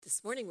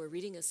This morning we're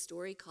reading a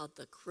story called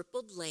The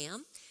Crippled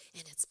Lamb,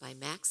 and it's by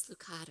Max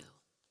Lucado.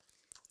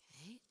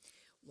 Okay?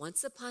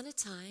 Once upon a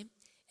time,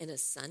 in a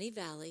sunny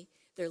valley,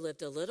 there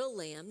lived a little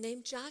lamb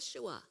named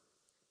Joshua.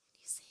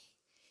 You see,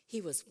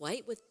 he was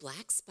white with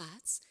black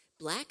spots,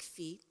 black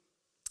feet,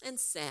 and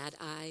sad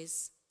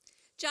eyes.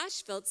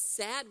 Josh felt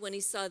sad when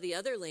he saw the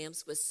other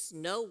lambs with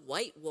snow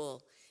white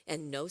wool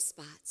and no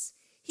spots.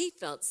 He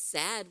felt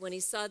sad when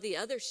he saw the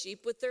other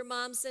sheep with their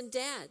moms and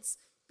dads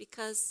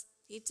because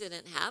he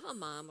didn't have a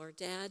mom or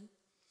dad.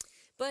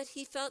 But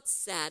he felt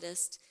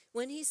saddest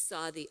when he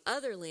saw the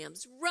other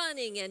lambs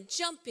running and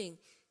jumping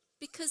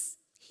because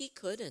he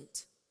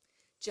couldn't.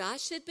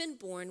 Josh had been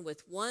born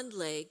with one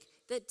leg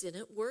that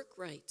didn't work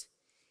right.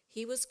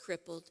 He was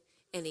crippled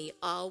and he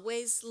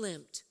always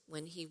limped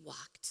when he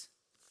walked.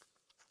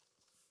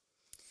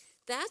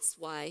 That's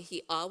why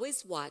he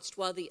always watched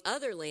while the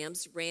other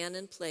lambs ran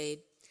and played.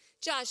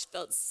 Josh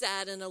felt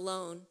sad and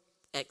alone,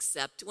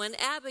 except when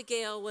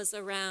Abigail was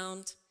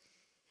around.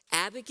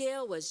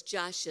 Abigail was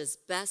Josh's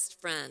best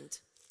friend.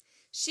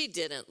 She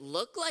didn't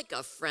look like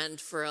a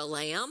friend for a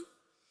lamb.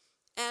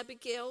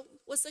 Abigail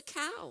was a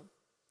cow.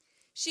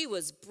 She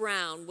was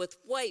brown with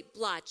white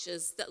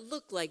blotches that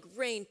looked like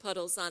rain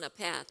puddles on a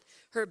path.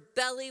 Her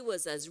belly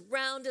was as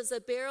round as a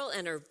barrel,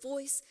 and her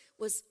voice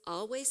was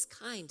always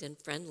kind and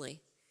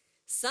friendly.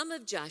 Some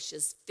of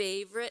Josh's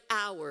favorite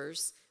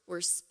hours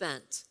were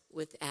spent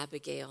with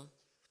Abigail.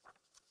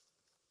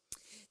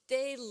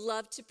 They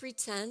loved to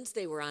pretend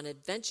they were on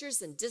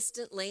adventures in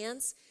distant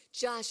lands.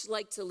 Josh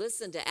liked to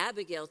listen to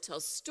Abigail tell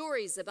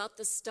stories about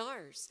the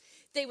stars.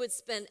 They would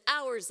spend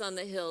hours on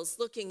the hills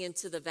looking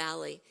into the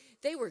valley.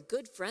 They were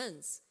good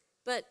friends.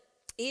 But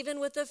even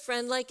with a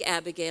friend like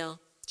Abigail,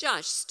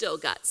 Josh still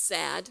got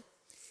sad.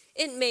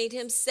 It made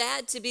him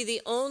sad to be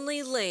the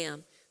only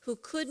lamb who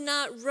could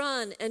not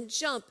run and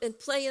jump and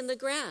play in the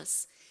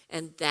grass.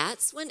 And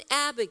that's when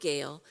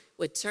Abigail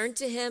would turn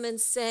to him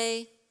and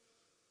say,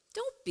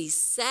 "Don't be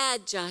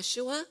sad,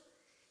 Joshua.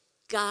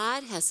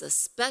 God has a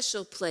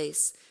special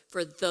place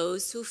for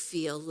those who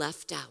feel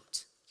left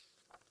out."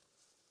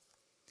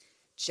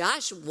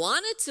 Josh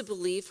wanted to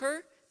believe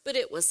her, but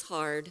it was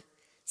hard.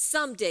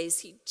 Some days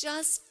he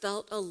just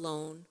felt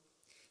alone.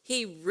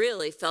 He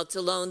really felt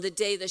alone the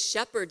day the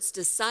shepherds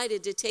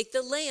decided to take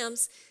the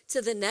lambs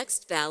to the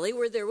next valley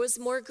where there was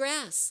more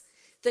grass.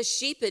 The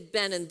sheep had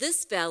been in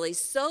this valley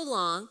so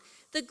long,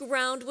 the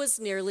ground was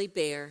nearly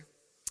bare.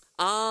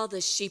 All the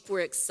sheep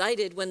were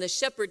excited when the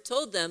shepherd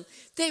told them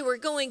they were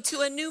going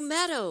to a new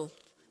meadow.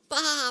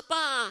 Bah,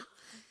 bah!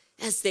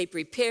 As they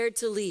prepared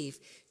to leave,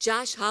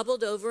 Josh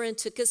hobbled over and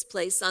took his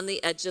place on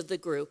the edge of the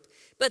group.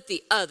 But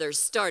the others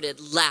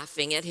started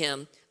laughing at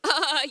him.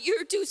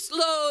 You're too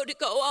slow to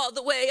go all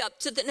the way up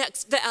to the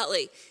next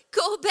valley.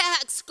 Go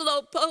back,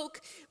 Slowpoke.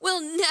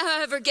 We'll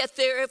never get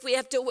there if we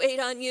have to wait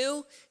on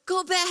you.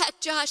 Go back,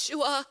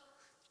 Joshua."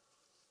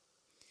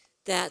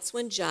 That's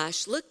when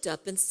Josh looked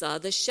up and saw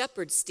the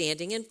shepherd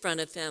standing in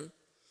front of him.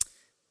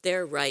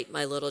 "They're right,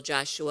 my little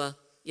Joshua.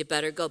 You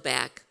better go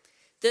back.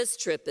 This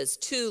trip is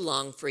too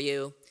long for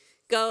you.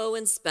 Go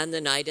and spend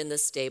the night in the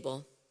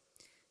stable."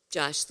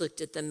 Josh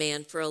looked at the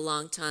man for a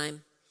long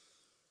time.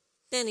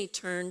 Then he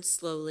turned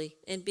slowly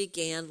and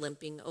began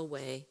limping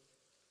away.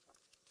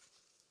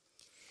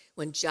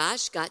 When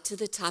Josh got to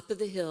the top of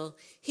the hill,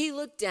 he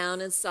looked down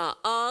and saw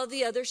all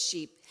the other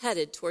sheep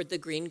headed toward the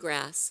green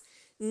grass.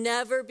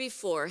 Never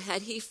before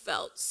had he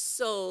felt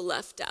so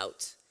left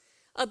out.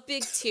 A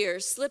big tear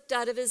slipped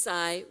out of his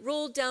eye,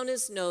 rolled down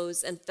his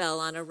nose, and fell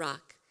on a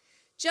rock.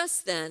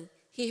 Just then,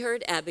 he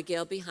heard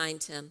Abigail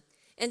behind him,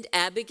 and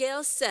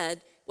Abigail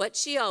said what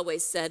she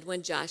always said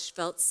when Josh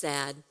felt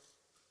sad.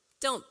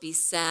 "Don't be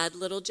sad,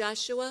 little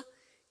Joshua.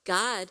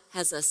 God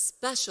has a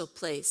special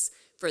place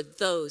for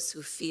those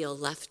who feel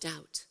left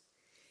out."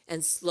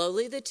 And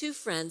slowly the two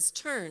friends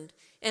turned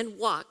and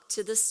walked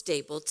to the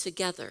stable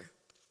together.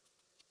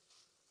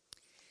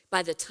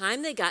 By the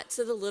time they got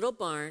to the little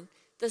barn,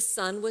 the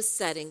sun was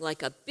setting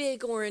like a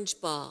big orange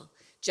ball.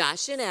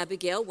 Josh and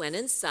Abigail went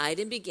inside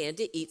and began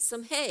to eat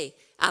some hay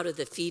out of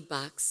the feed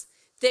box.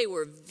 They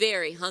were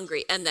very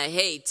hungry, and the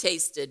hay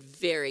tasted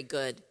very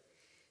good.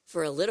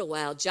 For a little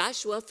while,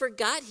 Joshua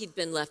forgot he'd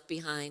been left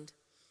behind.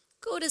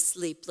 "Go to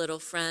sleep, little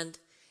friend,"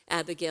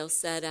 Abigail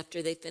said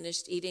after they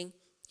finished eating.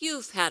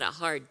 "You've had a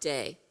hard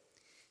day."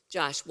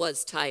 Josh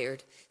was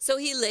tired, so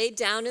he laid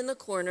down in the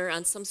corner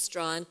on some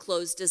straw and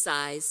closed his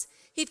eyes.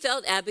 He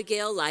felt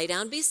Abigail lie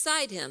down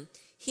beside him.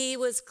 He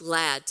was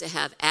glad to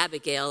have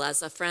Abigail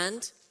as a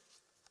friend.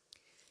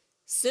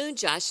 Soon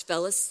Josh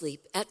fell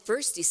asleep. At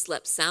first he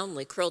slept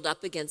soundly, curled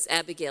up against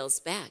Abigail's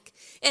back.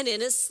 And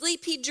in his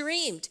sleep he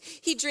dreamed.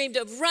 He dreamed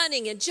of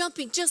running and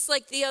jumping just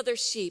like the other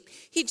sheep.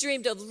 He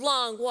dreamed of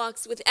long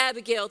walks with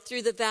Abigail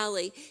through the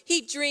valley.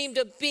 He dreamed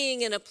of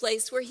being in a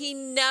place where he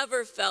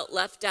never felt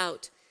left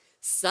out.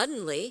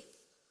 Suddenly,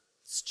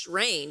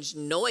 strange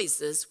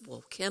noises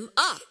woke him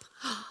up.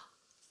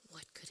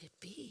 What could it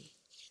be?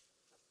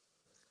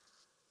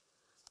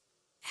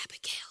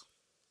 "Abigail,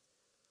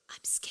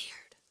 I'm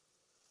scared.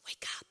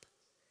 Wake up."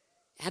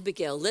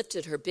 Abigail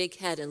lifted her big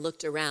head and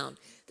looked around.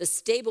 The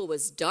stable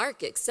was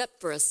dark except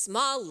for a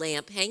small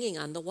lamp hanging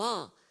on the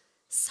wall.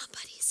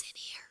 "Somebody's in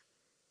here,"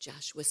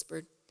 Josh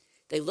whispered.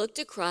 They looked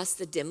across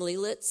the dimly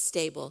lit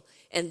stable,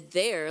 and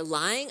there,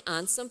 lying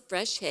on some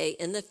fresh hay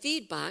in the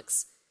feed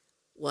box,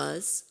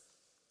 was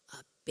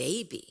a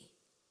baby.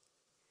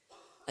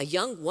 A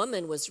young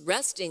woman was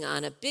resting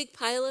on a big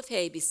pile of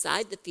hay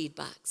beside the feed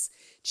box.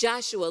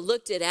 Joshua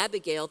looked at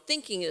Abigail,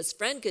 thinking his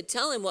friend could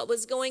tell him what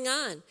was going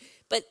on.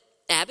 But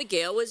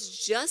Abigail was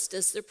just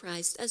as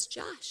surprised as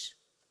Josh.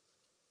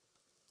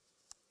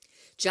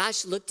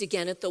 Josh looked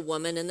again at the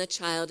woman and the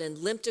child and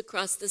limped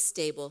across the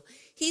stable.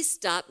 He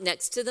stopped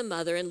next to the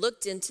mother and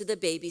looked into the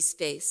baby's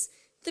face.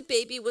 The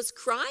baby was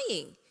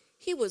crying.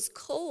 He was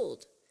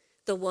cold.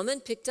 The woman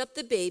picked up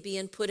the baby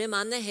and put him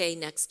on the hay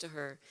next to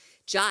her.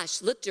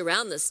 Josh looked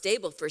around the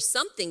stable for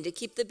something to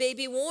keep the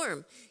baby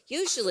warm.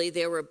 Usually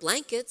there were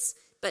blankets,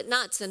 but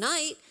not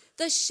tonight.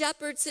 The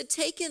shepherds had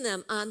taken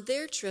them on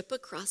their trip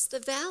across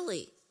the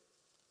valley.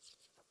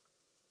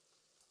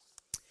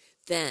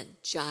 Then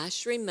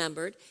Josh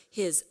remembered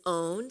his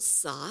own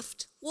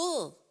soft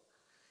wool.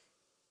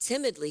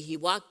 Timidly, he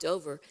walked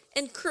over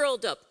and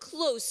curled up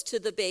close to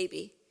the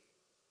baby.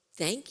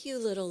 "Thank you,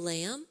 little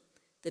lamb,"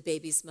 the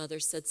baby's mother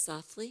said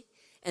softly,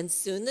 and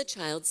soon the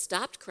child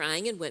stopped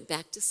crying and went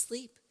back to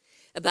sleep.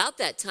 About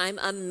that time,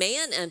 a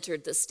man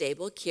entered the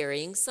stable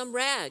carrying some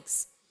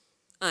rags.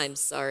 "I'm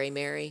sorry,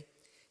 Mary.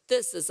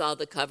 This is all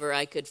the cover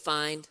I could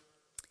find."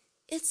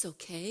 "It's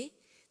okay.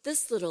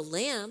 This little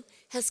lamb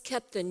has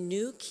kept the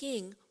new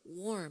king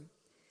warm."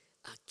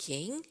 A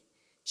king?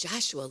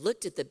 Joshua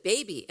looked at the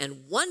baby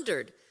and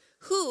wondered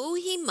who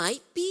he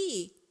might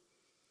be.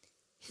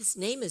 "His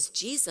name is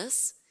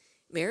Jesus."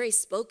 Mary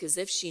spoke as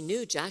if she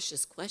knew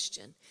Josh's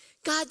question.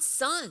 "God's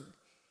son.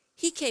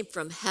 He came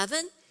from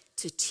heaven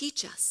to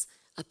teach us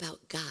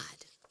about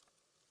God."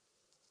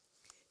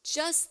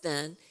 Just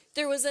then,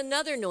 there was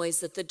another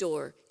noise at the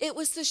door. It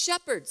was the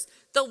shepherds,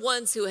 the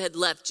ones who had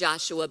left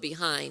Joshua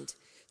behind.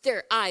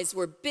 Their eyes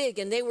were big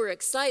and they were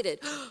excited.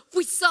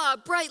 "We saw a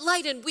bright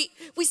light and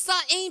we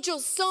saw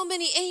angels, so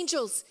many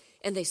angels."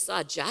 And they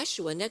saw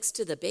Joshua next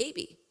to the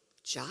baby.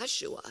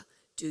 "Joshua,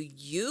 do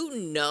you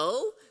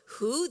know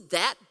who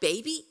that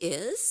baby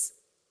is?"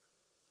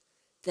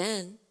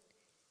 "Then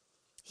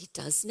he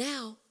does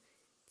now,"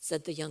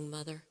 said the young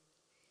mother.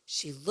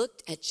 She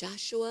looked at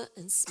Joshua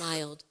and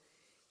smiled.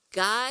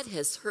 "God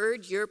has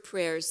heard your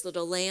prayers,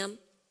 little lamb.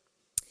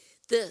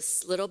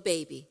 This little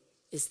baby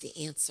is the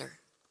answer."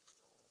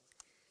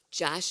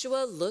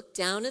 Joshua looked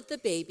down at the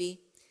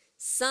baby.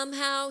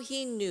 Somehow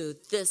he knew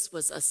this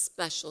was a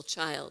special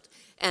child,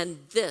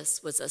 and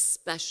this was a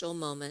special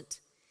moment.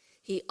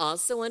 He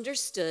also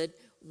understood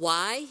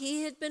why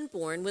he had been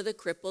born with a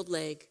crippled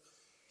leg.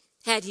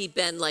 Had he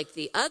been like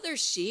the other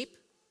sheep,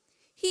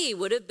 he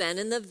would have been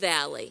in the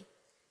valley.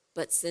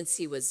 But since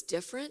he was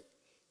different,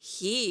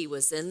 he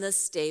was in the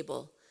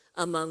stable,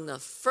 among the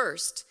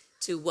first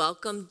to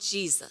welcome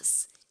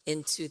Jesus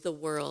into the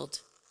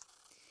world.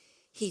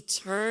 He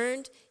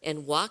turned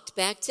and walked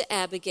back to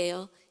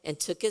Abigail and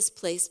took his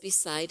place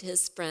beside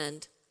his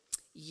friend.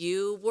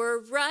 "You were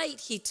right,"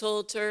 he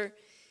told her.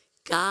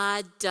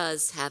 "God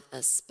does have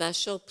a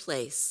special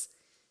place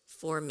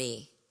for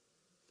me."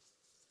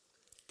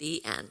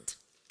 The end.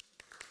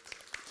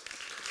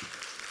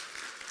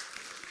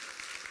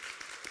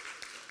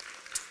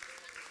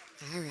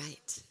 All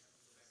right.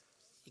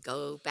 You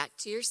go back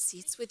to your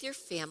seats with your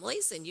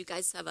families, and you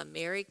guys have a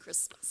Merry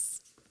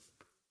Christmas.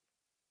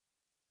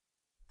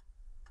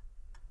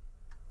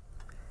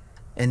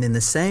 And in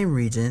the same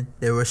region,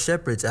 there were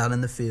shepherds out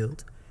in the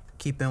field,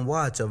 keeping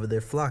watch over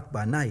their flock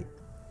by night.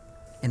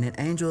 And an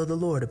angel of the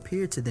Lord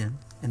appeared to them,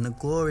 and the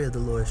glory of the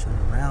Lord shone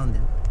around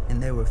them,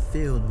 and they were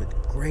filled with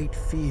great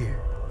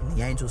fear. And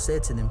the angel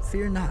said to them,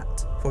 "Fear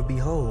not, for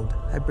behold,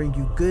 I bring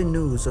you good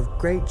news of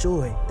great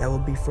joy that will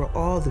be for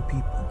all the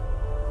people.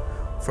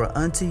 For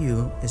unto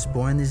you is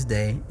born this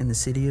day in the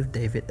city of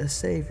David a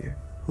Savior,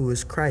 who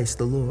is Christ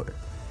the Lord.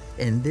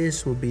 And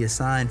this will be a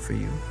sign for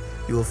you.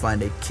 You will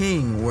find a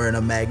king wearing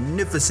a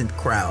magnificent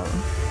crown."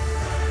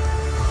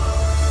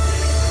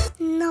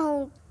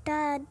 No,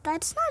 Dad,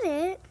 that's not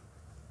it.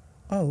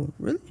 Oh,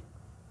 really?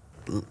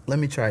 Let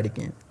me try it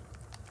again.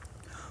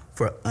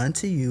 For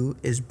unto you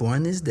is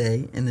born this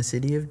day in the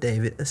city of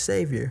David a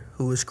Savior,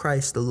 who is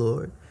Christ the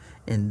Lord.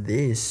 And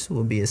this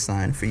will be a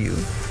sign for you.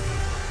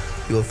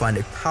 You will find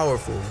a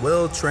powerful,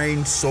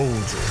 well-trained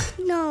soldier.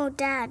 No,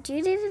 Dad,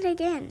 you did it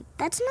again.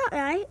 That's not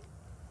right.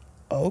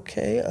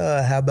 Okay,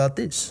 how about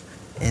this?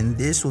 And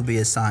this will be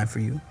a sign for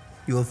you.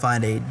 You will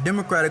find a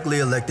democratically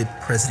elected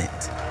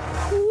president.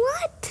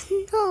 What?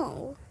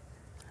 No.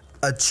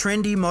 A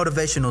trendy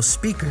motivational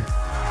speaker.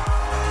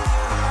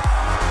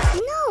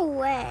 No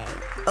way.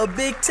 A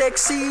big tech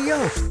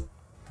CEO.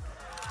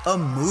 A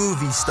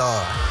movie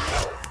star.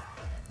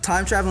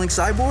 Time-traveling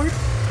cyborg?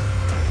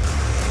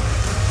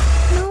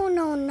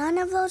 No, none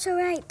of those are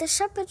right. The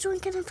shepherds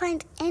weren't going to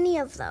find any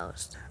of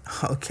those.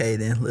 Okay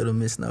then, little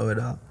Miss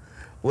Know-It-All.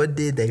 What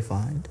did they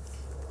find?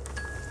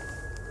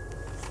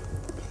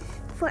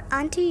 For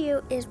unto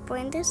you is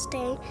born this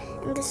day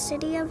in the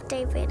city of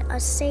David a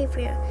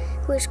Savior,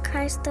 who is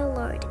Christ the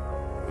Lord.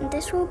 And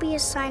this will be a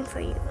sign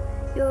for you.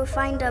 You will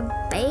find a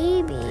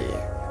baby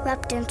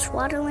wrapped in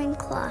swaddling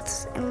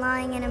cloths and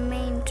lying in a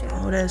manger.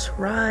 Oh, that's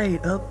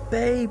right, a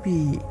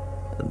baby.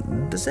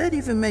 Does that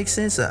even make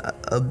sense?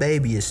 A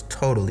baby is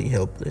totally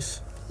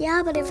helpless.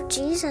 Yeah, but if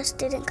Jesus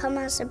didn't come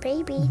as a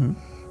baby,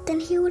 then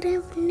he would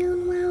have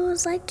known what it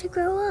was like to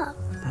grow up.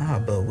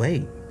 But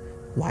wait,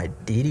 why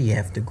did he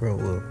have to grow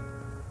up?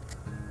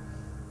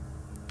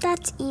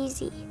 That's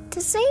easy.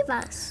 To save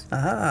us.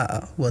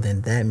 Well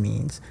then that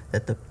means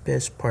that the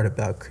best part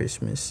about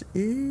Christmas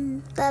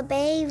is... The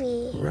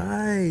baby.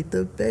 Right,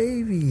 the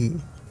baby.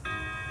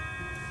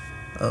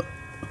 Oh,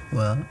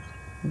 well,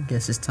 I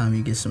guess it's time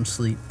you get some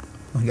sleep.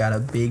 We got a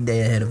big day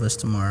ahead of us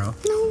tomorrow.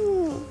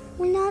 No,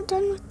 we're not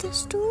done with the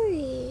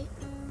story.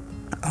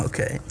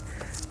 Okay,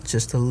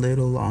 just a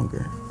little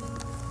longer.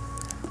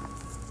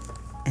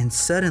 And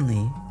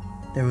suddenly,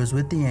 there was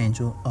with the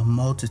angel a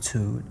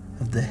multitude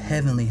of the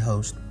heavenly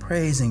host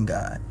praising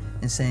God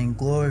and saying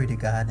glory to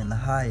God in the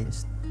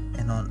highest,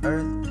 and on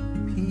earth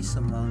peace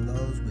among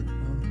those with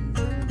whom he is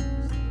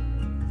pleased.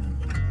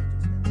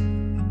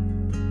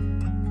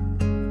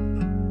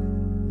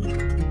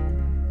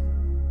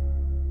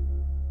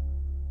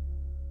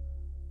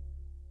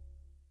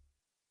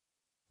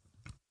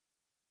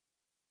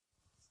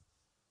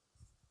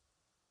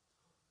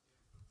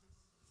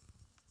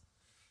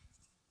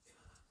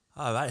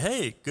 All right.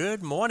 Hey,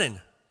 good morning.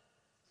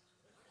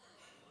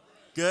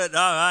 Good.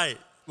 All right.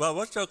 Well,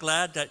 we're so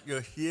glad that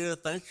you're here.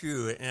 Thank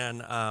you.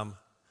 And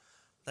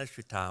thank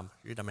you, Tom.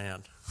 You're the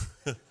man.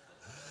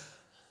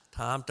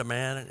 Tom the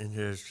man and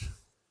his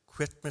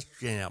Christmas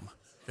jam.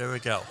 There we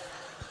go.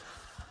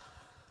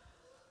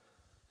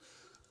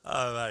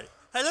 All right.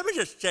 Hey, let me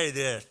just say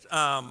this.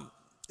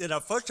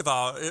 First of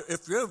all,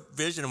 if you're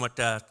visiting with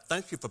us,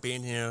 thank you for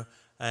being here.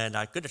 And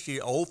good to see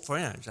old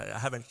friends. I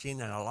haven't seen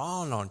in a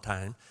long, long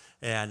time.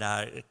 And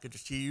good to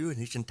see you. And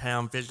he's in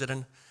town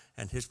visiting,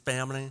 and his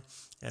family.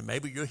 And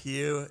maybe you're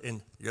here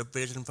and you're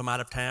visiting from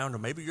out of town, or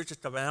maybe you're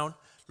just around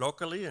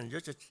locally and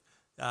you're just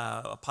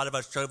a part of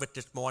our service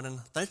this morning.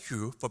 Thank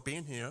you for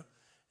being here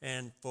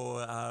and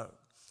for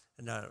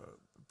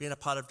being a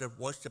part of the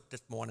worship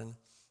this morning.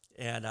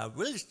 And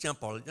really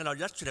simple.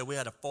 Yesterday we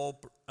had a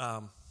full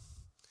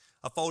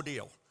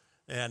deal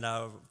and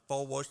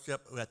full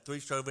worship. We had 3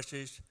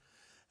 services,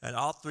 and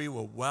all 3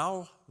 were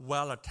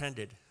well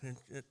attended.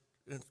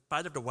 In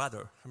spite of the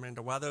weather. I mean,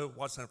 the weather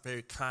wasn't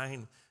very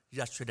kind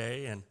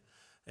yesterday, and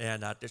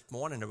this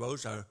morning the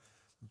roads are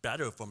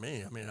better for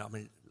me. I mean,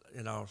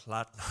 last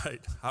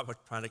night I was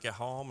trying to get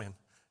home, and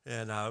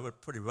it was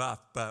pretty rough.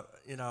 But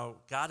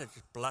God has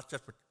just blessed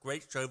us with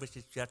great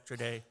services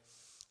yesterday,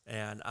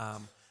 and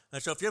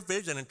so if you're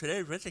visiting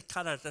today, really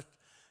kind of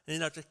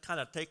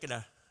taking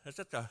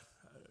just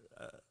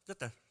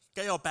a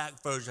scaled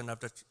back version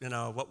of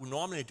what we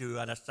normally do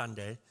on a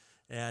Sunday,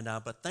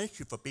 but thank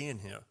you for being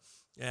here.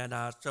 And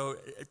so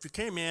if you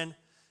came in,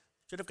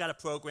 should have got a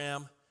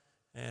program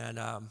and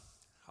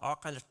all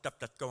kinds of stuff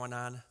that's going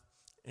on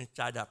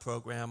inside that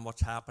program,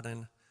 what's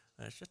happening.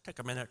 Just take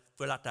a minute,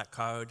 fill out that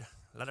card,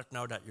 let us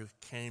know that you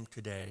came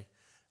today.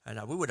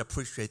 And we would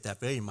appreciate that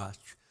very much.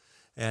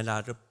 And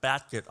the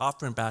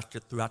offering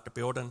basket throughout the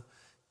building,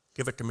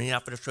 give it to me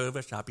after the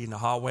service. I'll be in the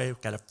hallway.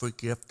 We've got a free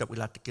gift that we'd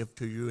like to give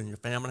to you and your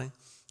family.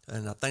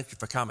 And thank you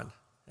for coming.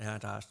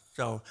 And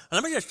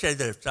let me just say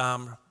this.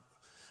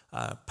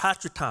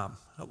 Pastor Tom,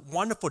 a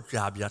wonderful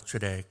job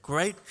yesterday.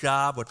 Great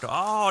job with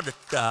all the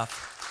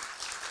stuff.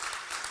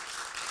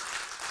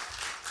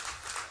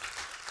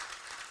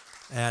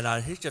 And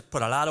he just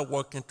put a lot of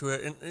work into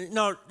it.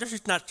 And, this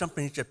is not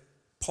something he just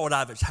pulled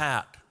out of his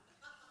hat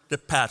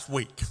this past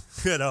week.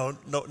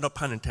 No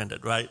pun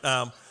intended, right?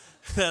 And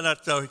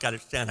so he got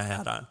his Santa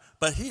hat on.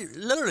 But he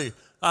literally,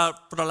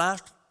 for the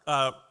last,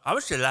 I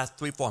would say the last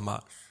 3-4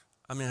 months,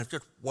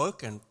 just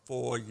working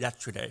for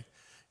yesterday.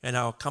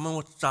 Coming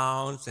with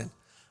songs and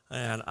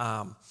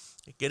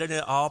getting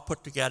it all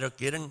put together,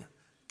 getting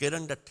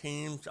the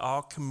teams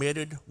all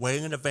committed way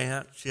in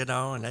advance,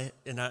 and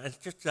it's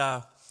just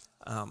a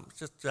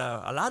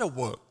lot of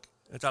work.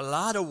 It's a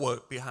lot of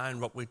work behind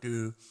what we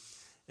do,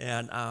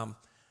 and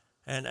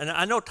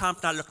I know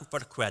Tom's not looking for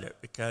the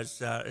credit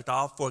because it's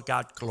all for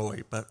God's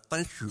glory. But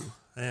thank you,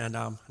 and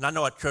I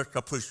know our church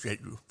appreciate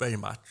you very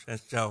much,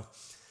 and so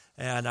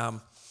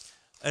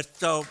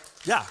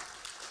yeah,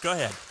 go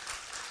ahead.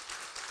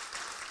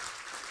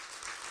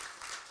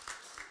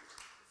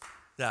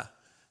 Yeah,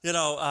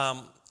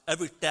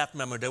 every staff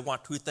member, they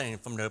want 2 things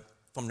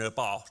from their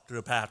boss to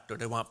the pastor.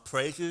 They want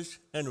praises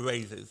and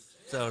raises.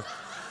 So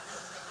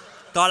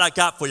that's all I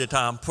got for you,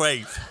 Tom,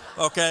 praise,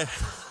 okay?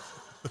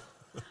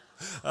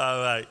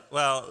 All right,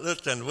 well,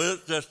 listen, we're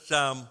just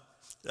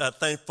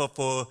thankful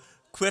for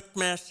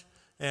Christmas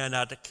and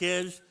the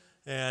kids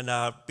and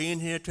being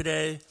here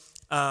today.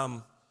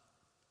 And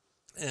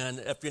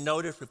if you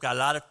notice, we've got a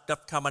lot of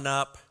stuff coming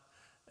up,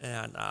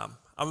 and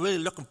I'm really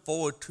looking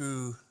forward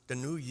to the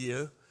new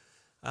year.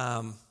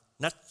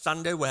 Next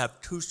Sunday we'll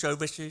have 2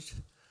 services.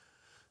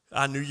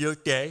 on New Year's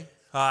Day.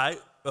 All right,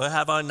 we'll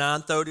have our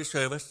 9:30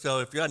 service. So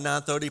if you're a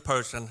 9:30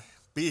 person,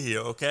 be here,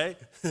 okay?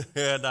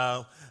 and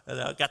I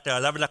got the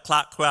 11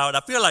 o'clock crowd.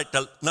 I feel like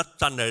next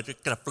Sunday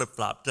it's going to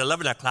flip-flop. The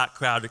 11 o'clock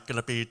crowd is going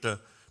to be the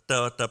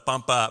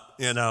bump up,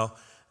 you know.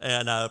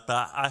 And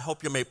but I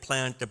hope you make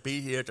plans to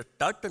be here to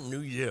start the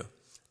new year.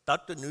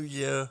 Start the new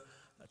year,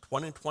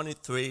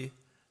 2023.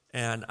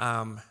 And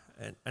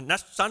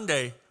next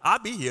Sunday, I'll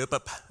be here,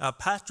 but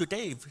Pastor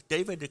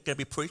David is going to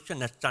be preaching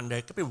next Sunday.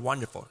 It's going to be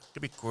wonderful. It's going to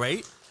be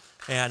great.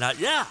 And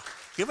yeah,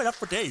 give it up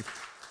for Dave.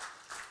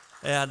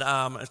 And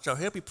so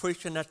he'll be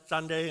preaching next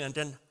Sunday. And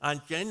then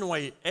on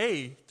January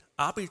 8th,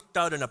 I'll be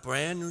starting a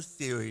brand new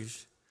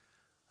series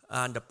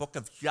on the book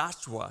of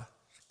Joshua,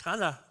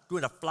 kind of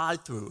doing a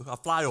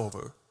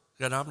flyover.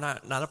 You know,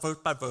 not a verse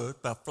by verse,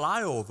 but a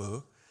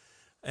flyover.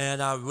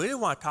 And I really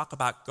want to talk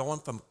about going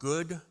from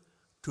good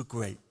to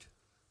great.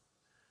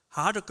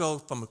 How to go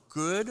from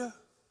good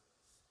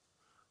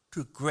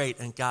to great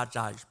in God's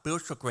eyes,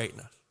 spiritual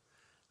greatness.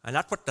 And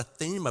that's what the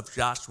theme of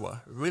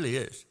Joshua really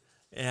is.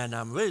 And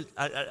I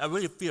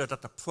really feel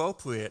that's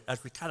appropriate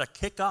as we kind of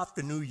kick off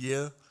the new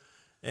year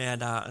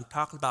and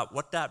talk about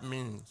what that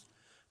means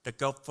to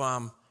go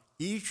from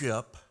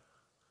Egypt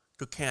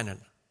to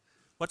Canaan.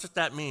 What does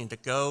that mean to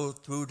go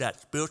through that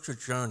spiritual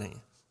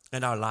journey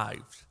in our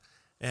lives?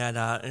 And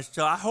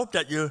so I hope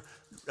that you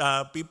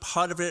be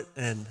part of it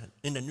in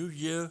the new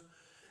year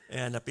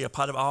and be a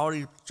part of all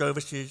these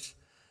services.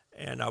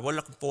 And we're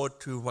looking forward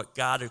to what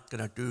God is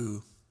going to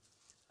do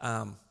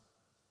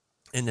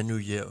in the new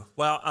year.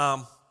 Well,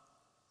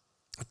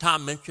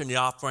 Tom mentioned the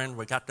offering.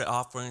 We got the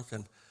offerings,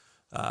 and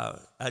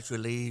as we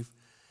leave,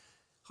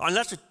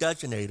 unless it's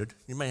designated,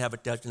 you may have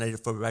it designated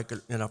for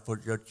regular, for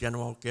your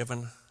general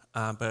giving.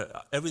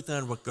 But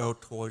everything will go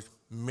towards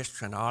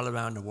mission all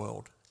around the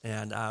world.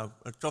 And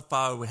so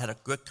far, we had a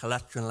good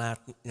collection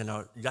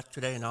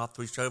yesterday in all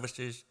three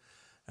services.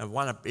 And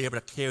want to be able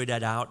to carry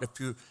that out. If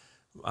you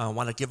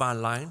want to give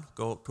online,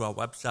 go to our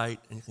website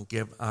and you can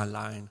give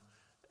online.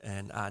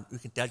 And you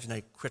can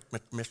designate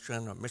Christmas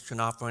mission or mission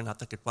offering. I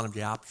think it's one of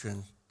the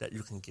options that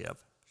you can give.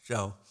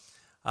 So,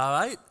 all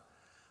right.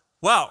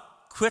 Well,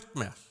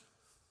 Christmas.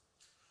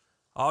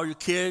 All your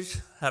kids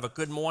have a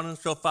good morning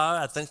so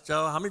far? I think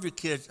so. How many of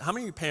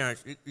your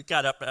parents, you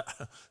got up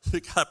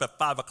at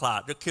 5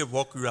 o'clock. Your kid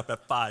woke you up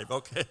at 5,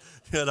 okay?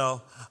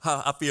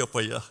 I feel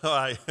for you. All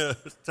right.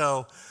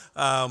 So,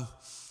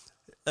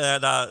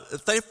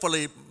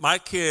 thankfully, my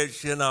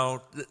kids,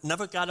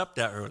 never got up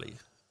that early,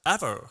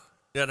 ever,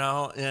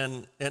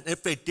 and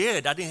if they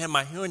did, I didn't have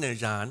my hearing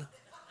aids on.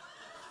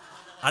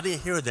 I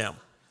didn't hear them.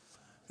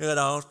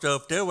 So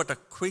if there was a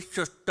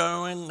creature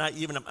stirring, not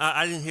even,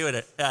 I didn't hear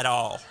it at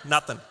all.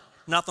 Nothing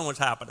was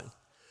happening.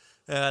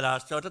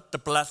 And so that's the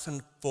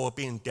blessing for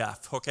being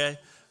deaf, okay?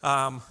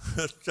 But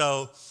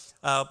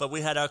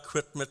we had our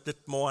Christmas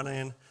this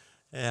morning,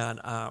 and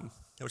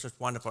it was just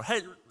wonderful.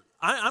 Hey,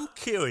 I'm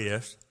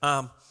curious,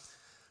 why,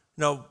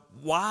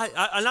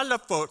 and I'd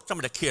love for some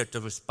of the kids to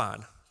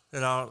respond.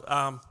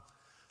 Can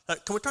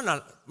we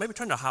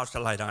turn the house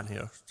light on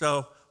here?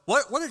 So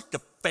what is the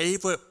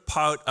favorite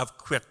part of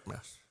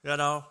Christmas?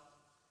 Come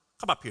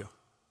up here.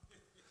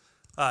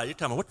 You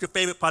tell me, what's your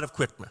favorite part of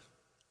Christmas?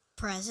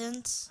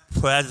 Presents.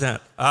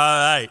 Present. All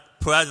right,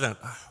 present.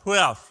 Who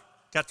else?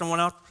 Got someone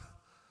else?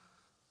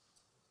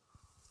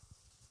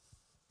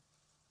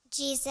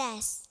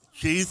 Jesus.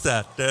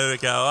 Jesus. There we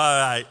go. All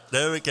right,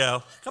 there we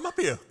go. Come up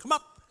here. Come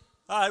up.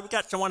 All right, we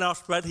got someone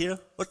else right here.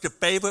 What's your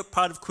favorite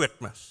part of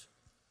Christmas?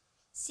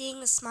 Seeing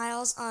the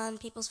smiles on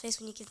people's face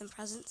when you give them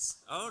presents.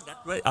 Oh,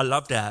 that's great. I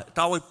love that. It's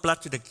always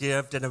blessed to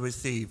give than to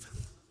receive.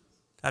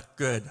 That's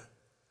good.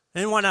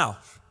 Anyone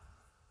else?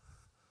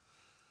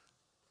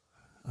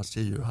 I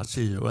see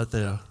you right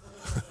there.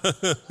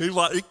 He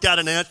got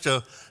an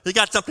answer. He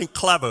got something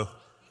clever.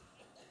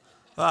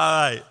 All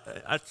right.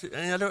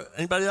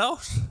 Anybody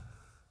else?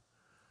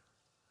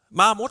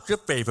 Mom, what's your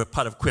favorite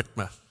part of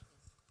Christmas?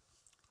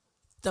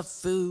 The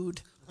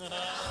food.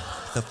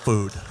 The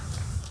food.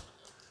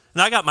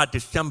 And I got my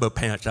December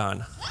pants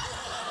on.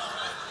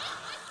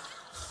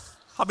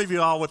 How many of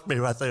you are with me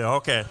right there?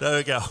 Okay, there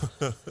we go.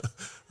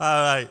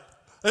 All right.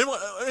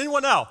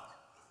 Anyone else?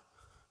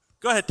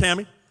 Go ahead,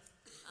 Tammy.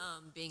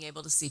 Being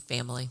able to see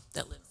family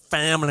that lives.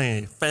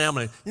 Family.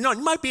 You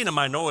might be in a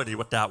minority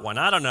with that one.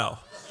 I don't know.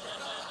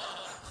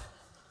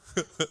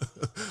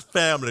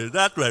 Family,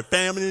 that's right.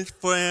 Families,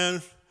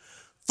 friends,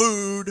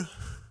 food,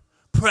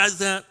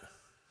 present.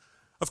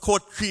 Of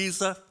course,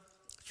 Jesus.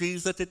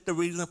 Jesus is the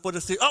reason for the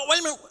season. Oh, wait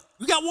a minute.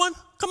 You got one?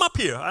 Come up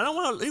here. I don't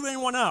want to leave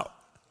anyone out.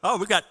 Oh,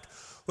 we've got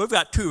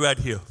two right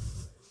here.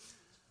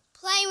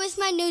 Playing with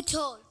my new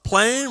toy.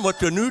 Playing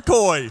with your new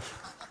toys.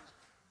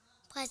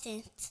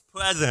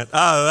 Present.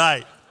 All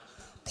right.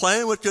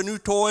 Playing with your new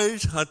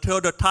toys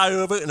until they're tired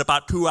of it in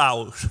about 2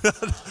 hours.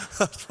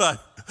 That's right.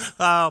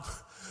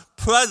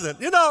 Present.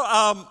 When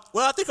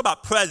I think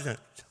about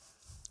presents,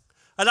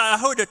 and I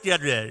heard it the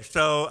other day.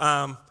 So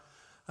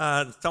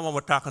someone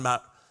was talking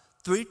about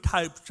 3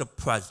 types of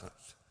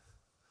presents.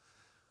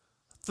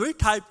 3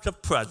 types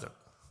of presents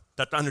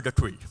that's under the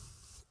tree.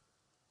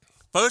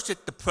 First,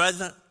 it's the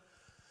present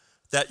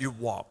that you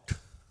want.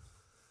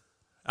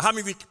 How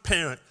many of you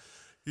parents,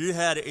 you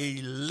had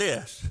a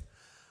list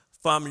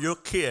from your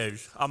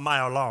kids a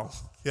mile long,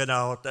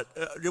 that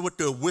you would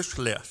do a wish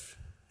list.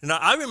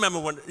 I remember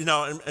when,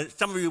 and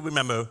some of you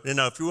remember,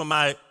 if you were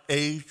my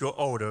age or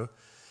older,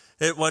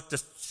 it was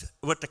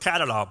the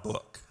catalog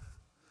book.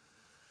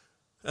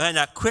 And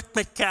that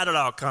Christmas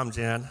catalog comes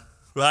in,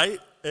 right?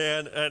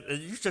 And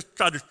you just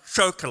started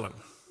circling.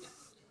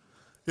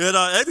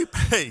 Every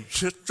page,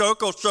 just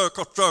circle,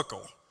 circle,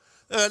 circle.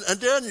 And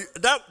then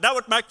that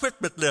was my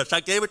Christmas list. I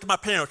gave it to my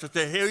parents and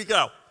said, here you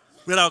go.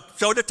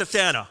 Showed it to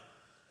Santa.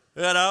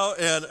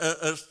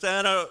 And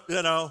Santa,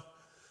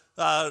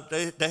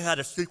 they had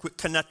a secret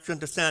connection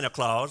to Santa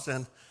Claus,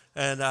 and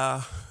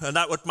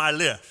that was my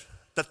list,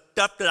 the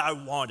stuff that I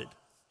wanted.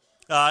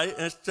 All right?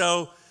 And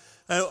so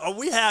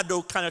we have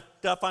those kind of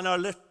stuff on our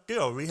list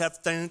still. We have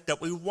things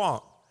that we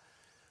want.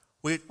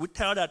 We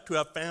tell that to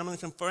our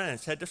families and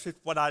friends. Hey, this is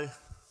what I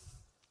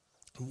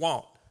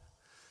want.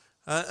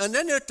 And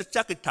then there's the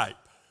second type.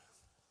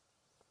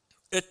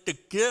 It's the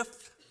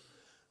gift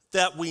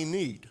that we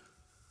need.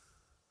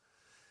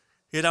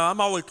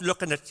 I'm always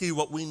looking to see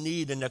what we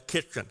need in the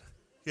kitchen,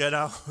 And,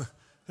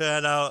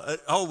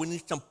 we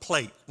need some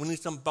plates, we need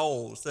some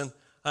bowls. And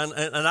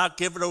I'll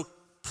give it a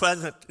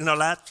present,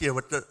 last year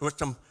with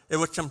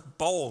some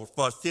bowls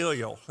for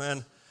cereal.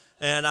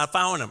 And I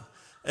found them.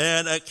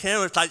 And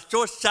Karen was like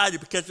so excited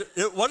because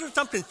it wasn't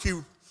something she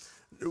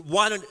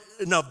wanted,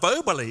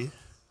 verbally.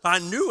 I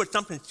knew it was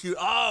something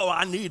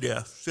I need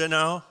this,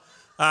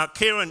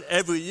 Karen,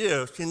 every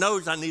year, she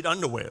knows I need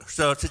underwear.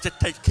 So she just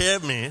takes care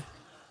of me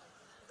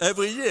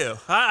every year.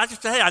 I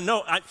just say, hey, I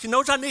know, she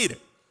knows I need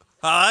it.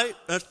 All right?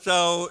 And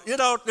so, there's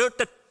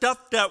the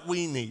stuff that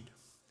we need.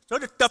 So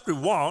the stuff we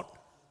want,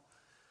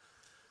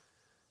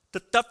 the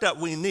stuff that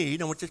we need,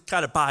 and we just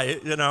kind of buy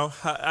it,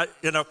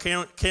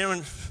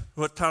 Karen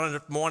was telling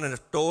this morning a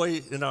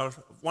story,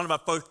 one of our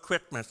first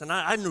Christmas, and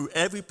I knew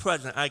every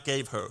present I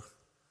gave her.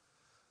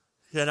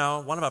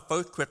 One of our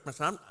first Christmas,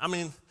 it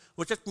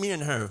was just me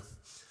and her.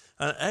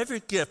 And every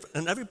gift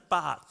and every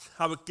box,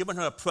 I was giving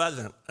her a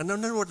present. And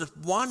then there was this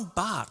one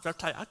box. I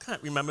was like, I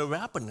can't remember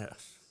wrapping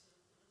this.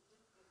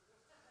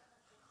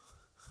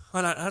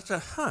 And I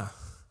said,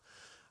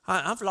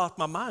 I've lost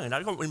my mind.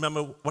 I don't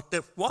remember what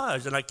this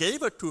was. And I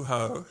gave it to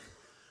her,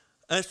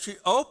 and she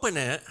opened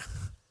it,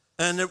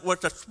 and it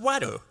was a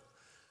sweater.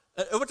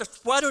 It was a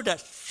sweater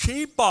that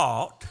she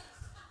bought,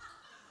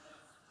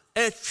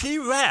 and she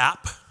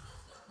wrapped,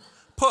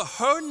 put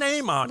her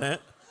name on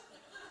it,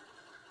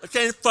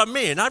 saying for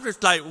me. And I was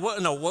just like, what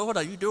in the world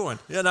are you doing?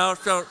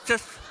 So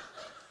just,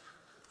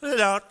 so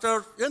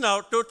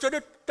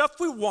the stuff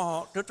we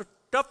want, there's the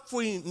stuff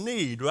we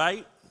need,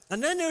 right?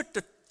 And then there's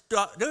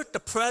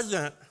the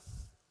present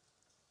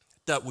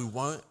that we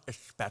weren't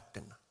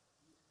expecting.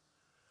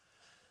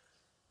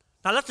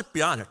 Now, let's just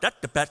be honest. That's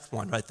the best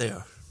one right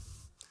there.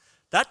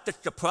 That's the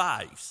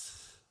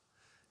surprise.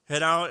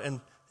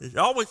 And you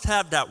always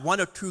have that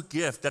one or two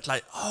gifts that's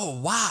like, oh,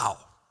 wow,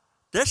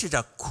 this is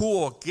a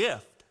cool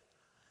gift.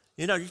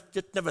 You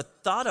just never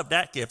thought of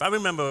that gift. I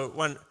remember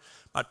when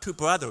my two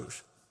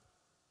brothers,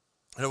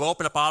 they would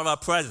open up all of our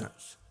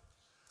presents.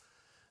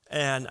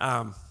 And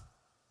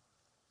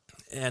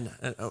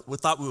we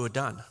thought we were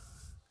done.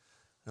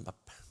 And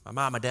my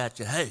mom and dad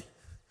said, hey,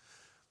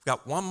 we've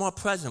got one more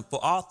present for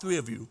all three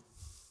of you.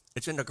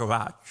 It's in the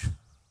garage.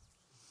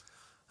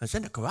 It's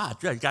in the garage.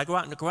 Yeah, you got to go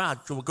out in the garage.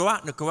 So we go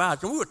out in the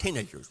garage, and we were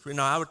teenagers.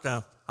 I was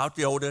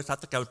the oldest. I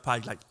think I was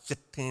probably like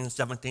 16,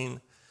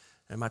 17.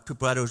 And my two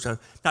brothers are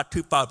not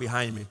too far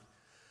behind me.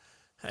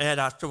 And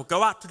so we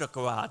go out to the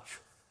garage.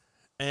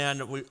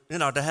 And we,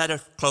 they had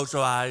us close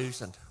our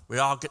eyes, and we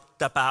all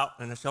step out,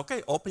 and they say,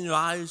 okay, open your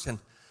eyes. And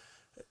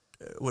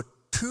with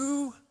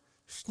two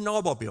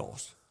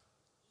snowmobiles.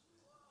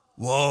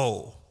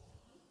 Whoa.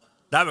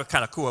 That was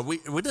kind of cool. We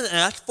didn't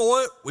ask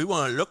for it. We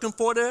weren't looking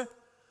for it.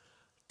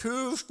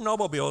 Two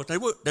snowmobiles.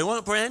 They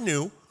weren't brand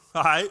new,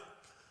 all right?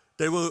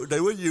 They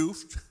were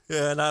used.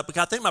 And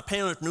because I think my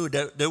parents knew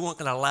that they weren't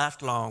going to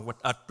last long with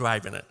us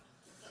driving it.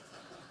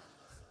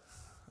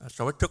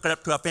 So we took it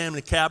up to our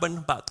family cabin,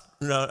 about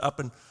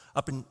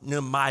up in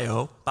near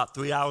Mayo, about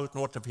 3 hours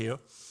north of here.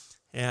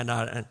 And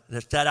they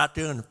sat out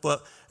there, and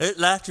it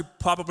lasted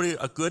probably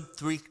a good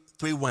three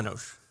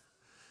winters.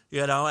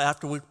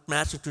 After we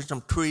smashed into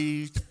some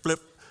trees,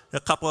 flipped a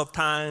couple of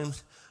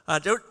times.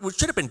 We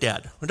should have been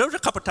dead. There was a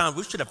couple of times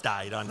we should have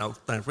died on those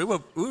things. We were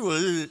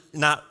really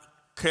not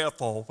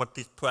careful with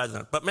these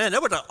presents. But man,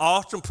 that was an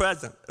awesome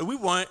present. We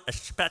weren't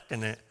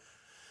expecting it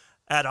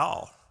at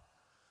all.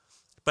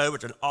 But it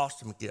was an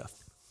awesome gift.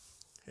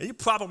 And you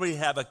probably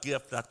have a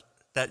gift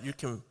that you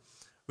can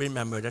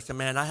remember. That said,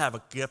 man, I have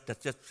a gift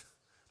that just,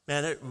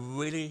 man, it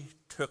really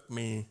took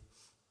me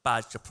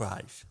by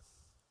surprise.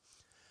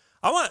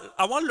 I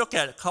want to look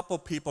at a couple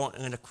people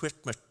in the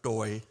Christmas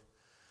story.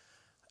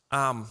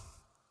 The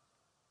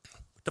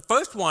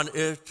first one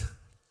is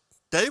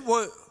they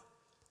were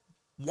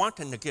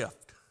wanting the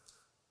gift.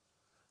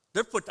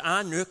 This was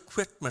on their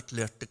Christmas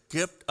list, the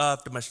gift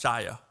of the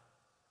Messiah.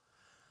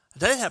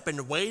 They have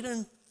been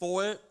waiting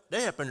for it.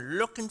 They have been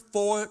looking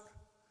for it.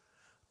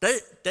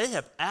 They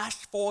have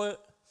asked for it.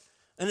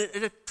 And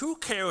it are two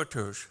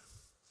characters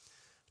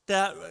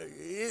that,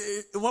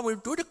 when we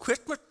do the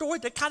Christmas story,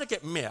 they kind of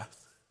get missed.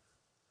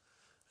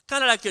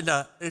 Kind of like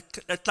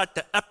it's like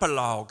the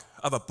epilogue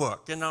of a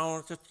book, It's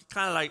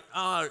kind of like,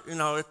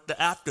 it's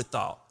the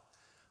afterthought.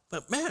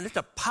 But man, it's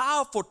a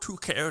powerful two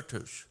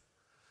characters.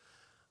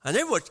 And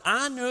it was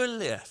on their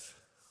list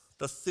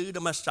to see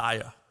the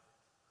Messiah.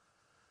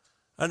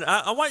 And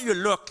I want you to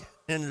look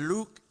in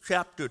Luke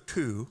chapter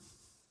 2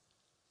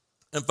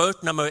 and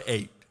verse number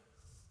 8.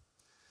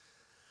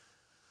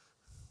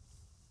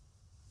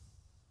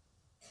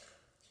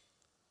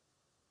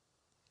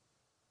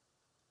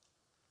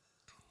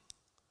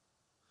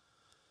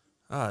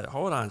 All right,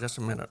 hold on just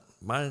a minute.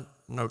 My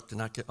note did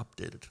not get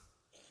updated.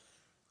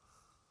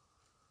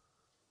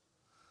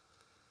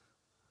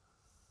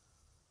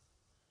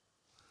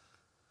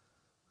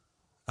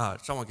 All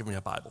right, someone give me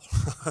a Bible.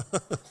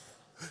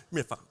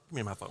 Give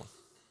me my phone.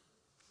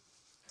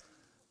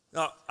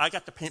 No, I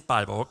got the pink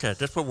Bible. Okay,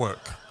 this will work.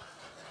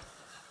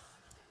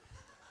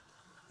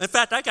 In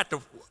fact, I got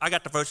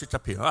the verses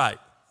up here. All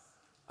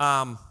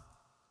right.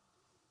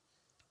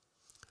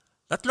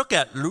 Let's look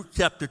at Luke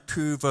chapter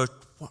 2, verse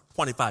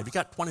 25. You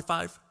got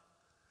 25?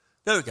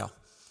 There we go.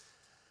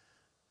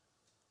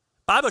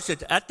 Bible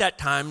says, at that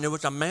time there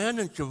was a man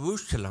in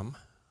Jerusalem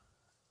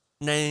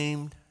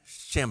named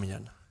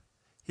Simeon.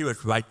 He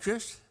was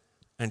righteous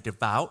and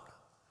devout,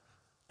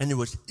 and he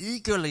was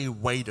eagerly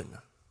waiting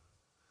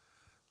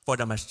for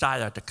the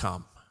Messiah to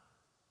come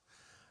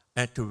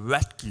and to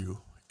rescue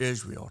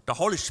Israel. The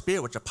Holy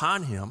Spirit was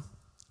upon him,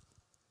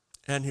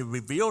 and he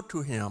revealed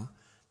to him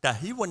that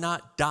he would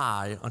not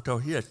die until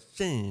he had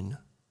seen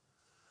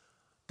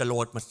the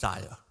Lord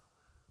Messiah.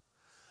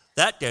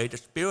 That day, the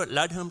Spirit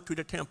led him to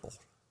the temple.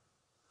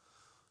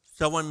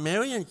 So when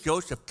Mary and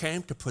Joseph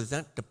came to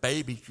present the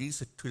baby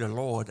Jesus to the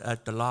Lord as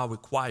the law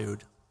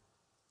required,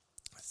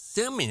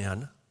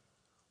 Simeon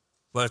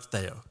was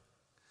there.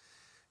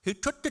 He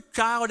took the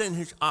child in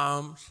his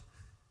arms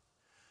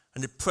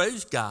and he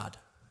praised God,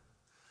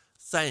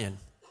 saying,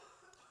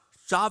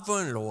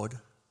 Sovereign Lord,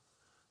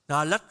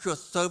 now let your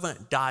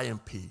servant die in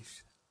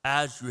peace,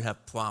 as you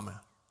have promised.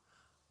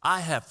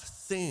 I have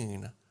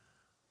seen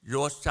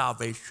your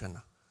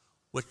salvation,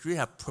 which you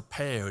have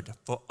prepared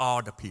for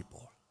all the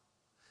people.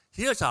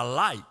 Here's a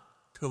light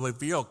to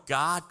reveal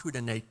God to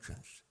the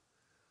nations.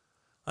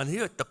 And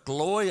here's the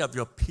glory of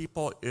your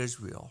people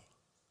Israel.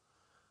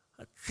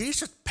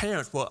 Jesus'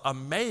 parents were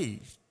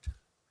amazed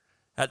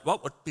at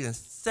what was being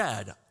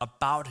said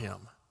about him.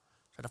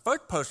 So the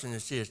first person you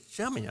see is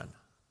Simeon.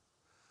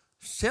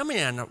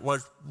 Simeon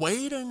was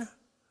waiting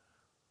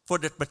for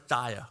the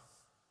Messiah.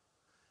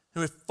 He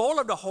was full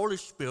of the Holy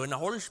Spirit, and the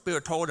Holy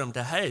Spirit told him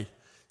that, hey,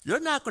 you're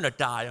not going to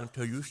die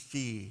until you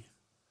see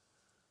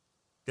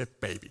this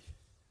baby.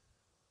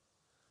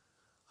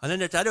 And then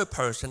this other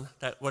person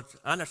that was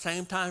on the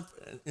same time,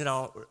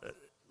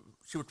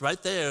 she was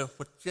right there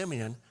with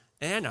Simeon,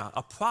 Anna,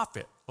 a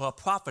prophet or a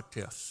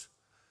prophetess,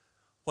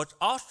 was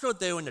also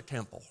there in the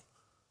temple.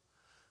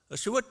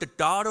 She was the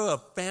daughter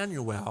of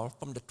Phanuel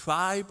from the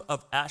tribe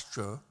of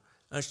Asher,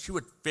 and she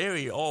was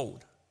very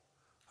old.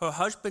 Her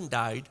husband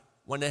died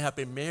when they had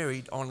been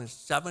married only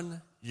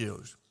 7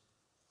 years.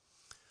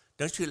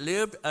 Then she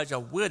lived as a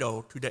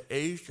widow to the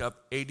age of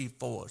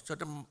 84. So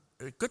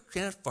a good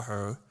chance for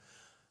her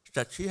is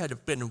that she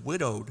had been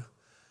widowed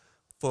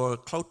for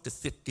close to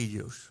 50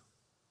 years.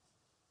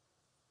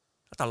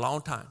 That's a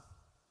long time.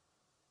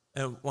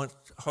 And once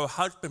her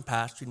husband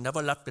passed, she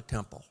never left the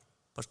temple,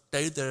 but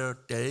stayed there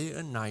day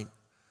and night,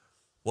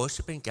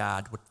 worshiping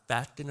God with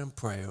fasting and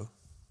prayer.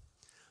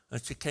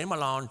 And she came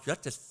along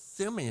just as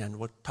Simeon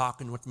was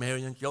talking with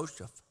Mary and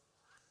Joseph.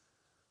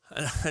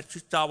 And she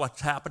saw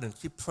what's happening.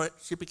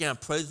 She began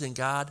praising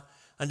God.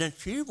 And then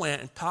she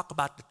went and talked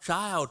about the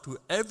child to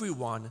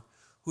everyone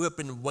who had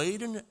been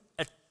waiting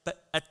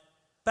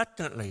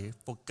expectantly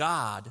for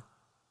God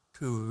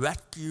to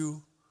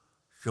rescue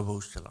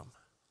Jerusalem.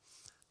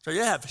 So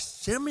you have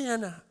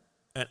Simeon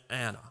and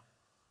Anna.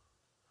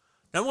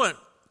 They weren't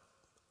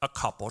a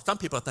couple. Some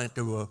people think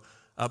they were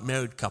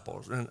married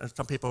couples, and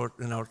some people,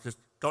 just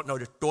don't know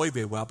the story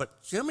very well. But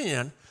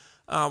Simeon,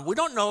 we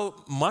don't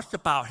know much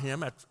about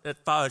him as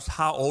far as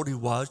how old he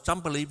was. Some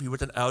believe he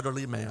was an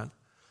elderly man,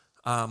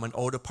 an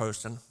older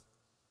person.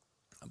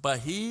 But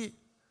he,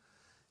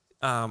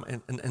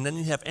 and then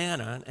you have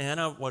Anna, and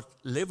Anna was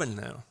living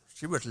there.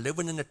 She was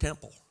living in the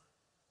temple,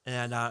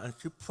 and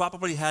she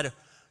probably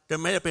there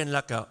may have been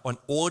like an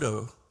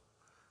order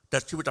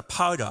that she was a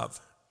part of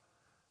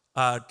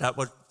that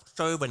was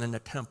serving in the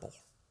temple.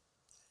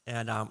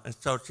 And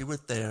so she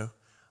was there,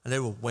 and they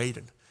were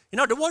waiting.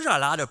 There wasn't a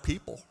lot of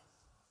people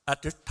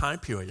at this time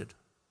period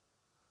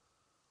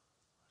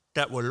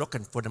that were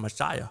looking for the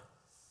Messiah.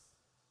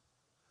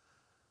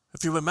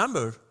 If you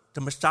remember,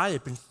 the Messiah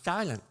had been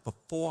silent for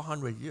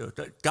 400 years.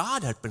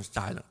 God had been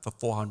silent for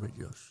 400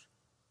 years.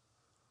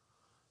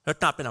 There's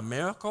not been a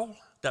miracle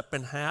that's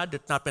been had.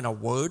 There's not been a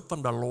word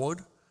from the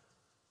Lord.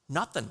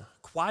 Nothing.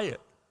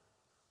 Quiet.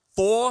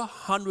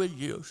 400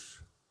 years.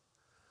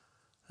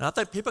 And I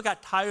think people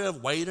got tired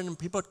of waiting, and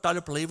people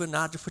started believing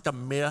now just with a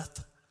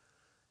myth.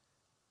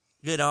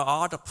 You know,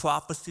 all the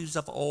prophecies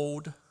of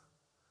old.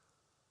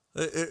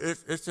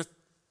 It's just,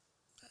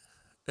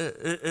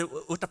 it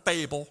was a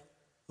fable.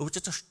 It was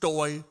just a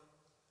story.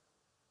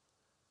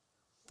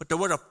 But there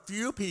were a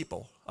few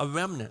people, a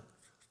remnant.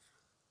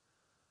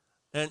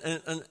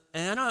 And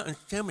Anna and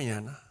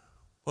Simeon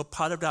were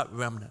part of that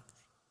remnant.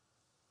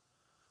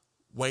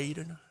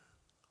 Waiting,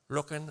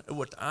 looking, it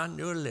was on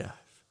their list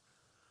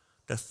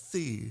to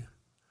see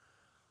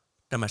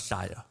the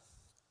Messiah.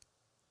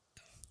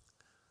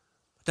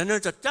 Then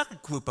there's a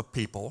second group of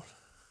people.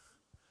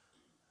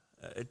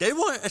 They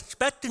weren't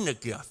expecting the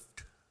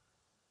gift.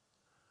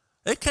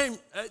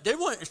 They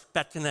weren't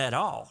expecting it at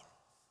all.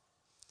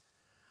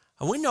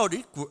 And we know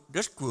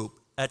this group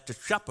as the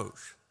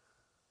shepherds.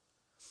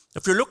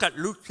 If you look at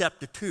Luke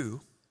chapter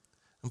 2,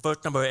 and verse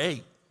number 8,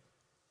 the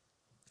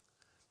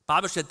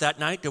Bible said that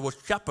night there were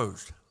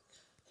shepherds.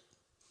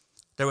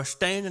 They were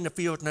staying in the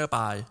field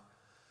nearby,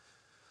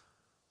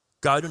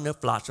 guarding their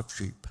flocks of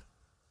sheep.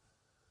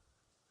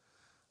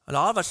 And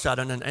all of a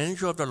sudden, an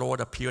angel of the Lord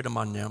appeared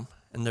among them,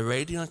 and the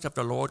radiance of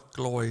the Lord's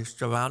glory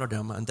surrounded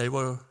them, and they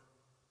were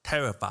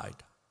terrified.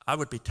 I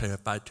would be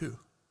terrified too.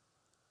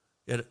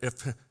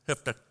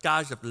 If the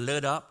skies have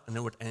lit up and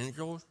there were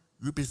angels,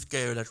 you'd be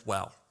scared as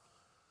well.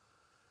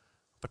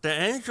 But the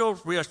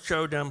angels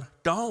reassured them,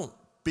 don't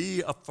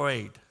be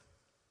afraid.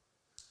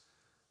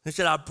 He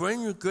said, I'll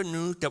bring you good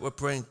news that will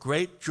bring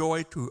great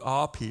joy to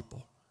all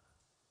people.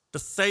 The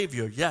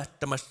Savior, yes,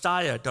 the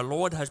Messiah, the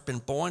Lord has been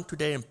born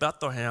today in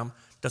Bethlehem,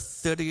 the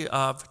city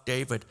of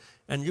David.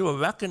 And you will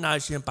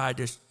recognize him by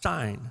this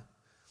sign.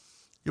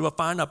 You will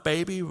find a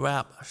baby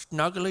wrapped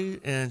snugly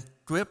in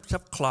strips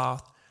of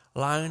cloth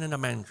lying in a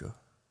manger.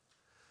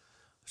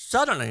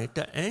 Suddenly,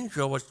 the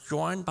angel was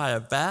joined by a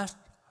vast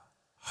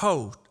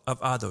host of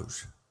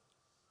others,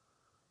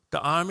 the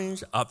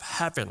armies of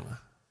heaven,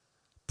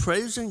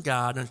 praising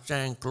God and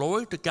saying,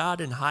 glory to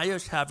God in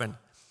highest heaven,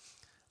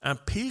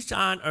 and peace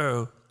on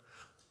earth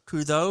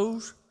to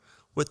those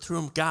with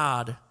whom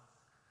God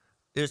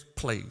is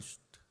pleased.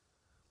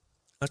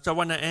 And so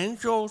when the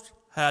angels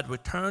had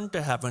returned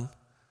to heaven,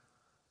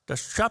 the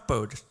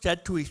shepherds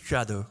said to each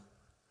other,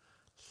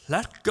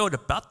 let's go to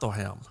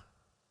Bethlehem.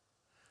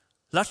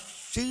 Let's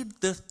see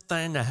this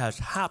thing that has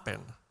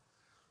happened,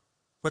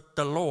 what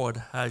the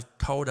Lord has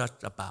told us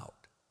about.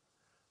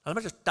 Now, let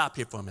me just stop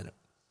here for a minute.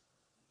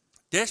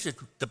 This is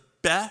the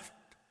best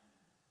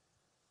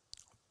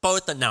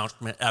birth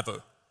announcement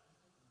ever.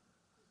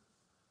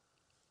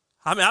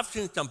 I mean, I've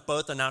seen some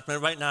birth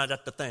announcements. Right now,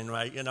 that's the thing,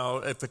 right? You know,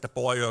 if it's a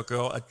boy or a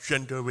girl, a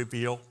gender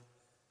reveal.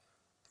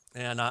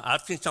 And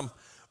I've seen some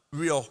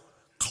real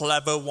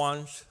clever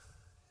ones.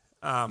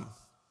 I've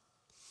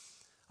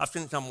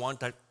seen some ones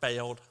that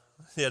failed.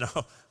 You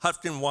know, I've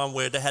seen one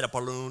where they had a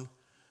balloon,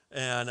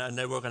 and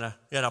they were gonna,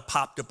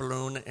 pop the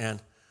balloon,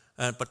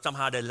 but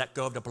somehow they let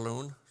go of the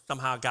balloon.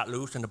 Somehow it got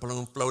loose, and the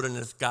balloon floated in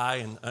the sky,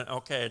 and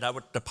okay, that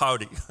was the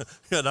party,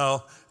 and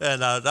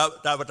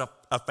that was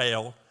a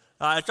fail.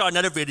 I saw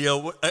another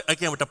video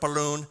again with the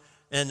balloon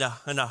and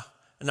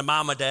the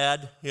mom and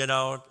dad,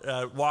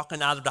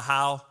 walking out of the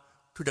house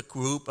to the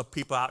group of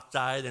people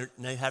outside, and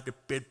they have the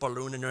big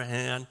balloon in their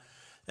hand,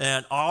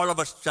 and all of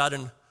a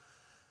sudden,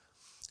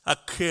 a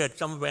kid,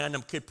 some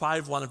random kid,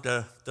 probably one of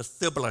the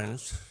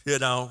siblings,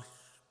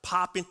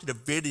 pop into the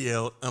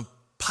video and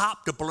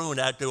pop the balloon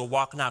as they were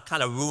walking out,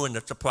 kind of ruined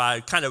the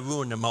surprise, kind of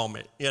ruined the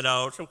moment,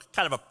 so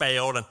kind of a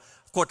fail. And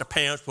of course, the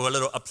parents were a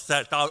little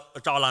upset.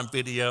 It's all on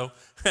video.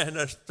 And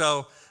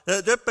so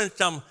there's been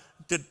some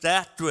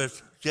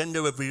disastrous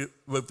gender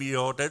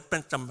reveal. There's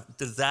been some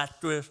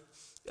disastrous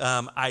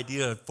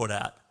ideas for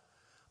that.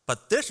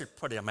 But this is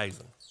pretty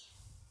amazing.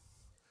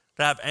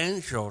 To have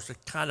angels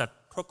that kind of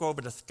took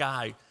over the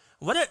sky.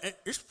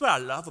 This is what I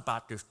love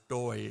about this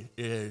story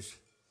is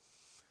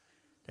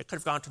they could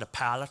have gone to the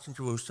palace in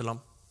Jerusalem,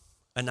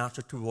 announced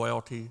it to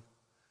royalty,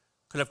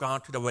 could have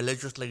gone to the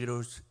religious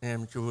leaders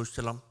in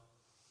Jerusalem,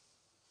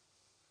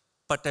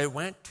 but they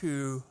went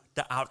to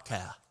the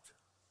outcast,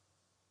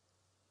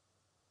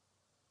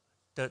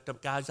 the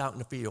guys out in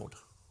the field.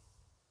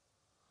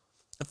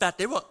 In fact,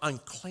 they were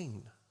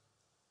unclean.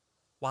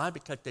 Why?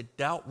 Because they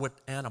dealt with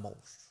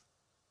animals.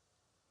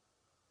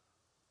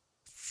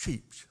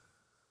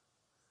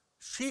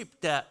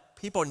 Sheep that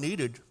people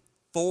needed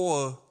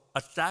for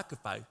a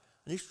sacrifice.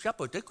 And these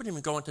shepherds, they couldn't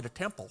even go into the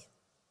temple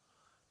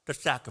to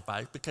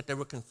sacrifice because they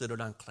were considered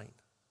unclean.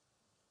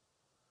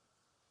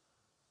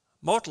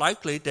 Most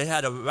likely, they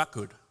had a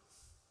record.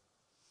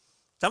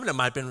 Some of them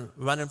might have been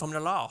running from the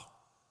law.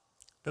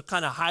 They're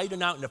kind of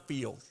hiding out in the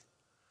fields,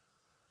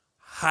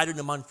 hiding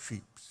among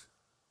sheep.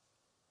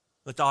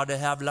 That's all they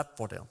have left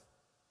for them.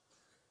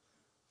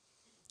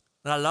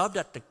 And I love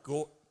that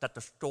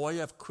the story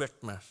of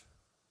Christmas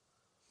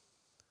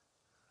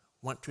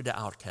went to the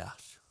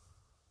outcast.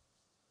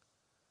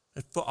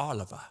 It's for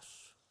all of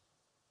us.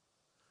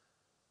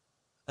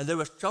 And they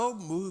were so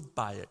moved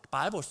by it. The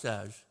Bible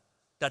says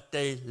that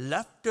they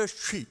left their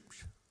sheep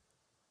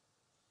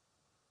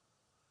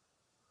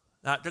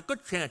Now, there's a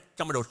good chance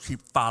some of those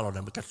sheep followed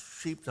them because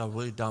sheep are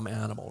really dumb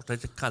animals. They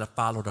just kind of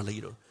follow the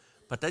leader.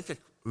 But they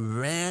just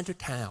ran to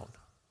town.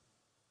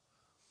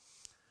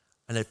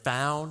 And they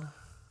found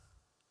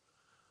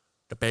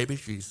the baby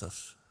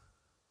Jesus.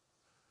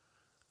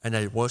 And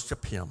they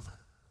worshiped him.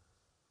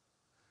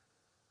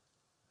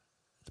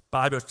 The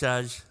Bible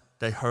says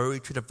they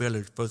hurried to the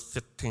village, verse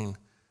 16,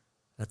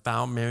 and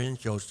found Mary and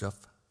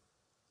Joseph.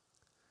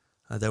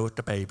 And there was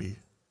the baby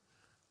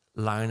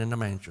lying in the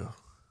manger.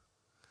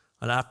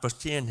 And after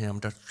seeing him,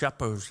 the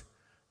shepherds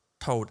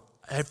told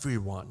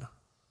everyone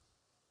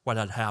what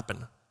had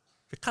happened.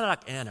 It's kind of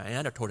like Anna.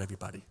 Anna told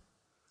everybody.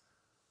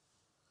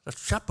 The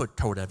shepherd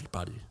told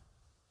everybody.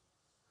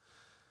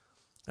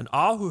 And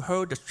all who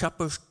heard the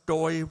shepherd's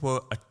story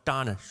were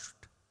astonished.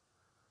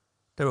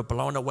 They were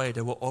blown away.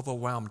 They were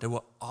overwhelmed. They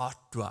were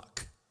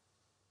awestruck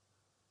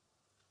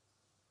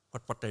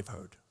with what they've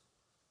heard.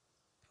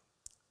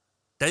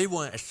 They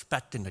weren't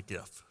expecting the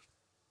gift.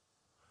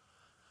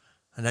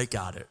 And they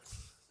got it.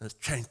 And it's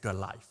changed their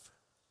life.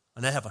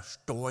 And they have a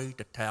story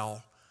to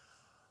tell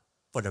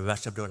for the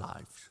rest of their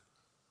lives.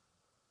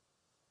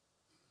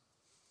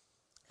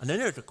 And then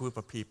there's a group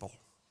of people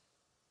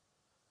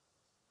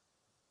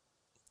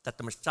that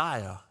the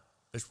Messiah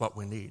is what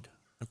we need.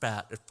 In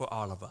fact, it's for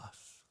all of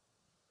us.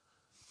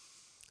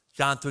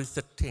 John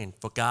 3:16,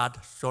 for God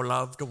so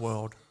loved the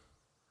world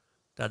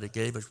that he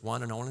gave his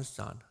one and only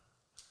Son,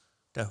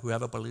 that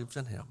whoever believes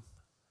in him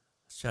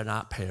shall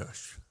not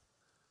perish,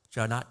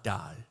 shall not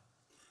die,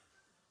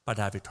 but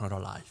have eternal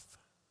life.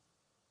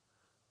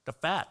 The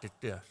fact is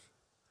this,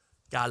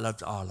 God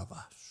loves all of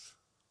us.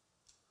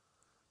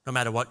 No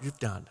matter what you've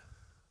done,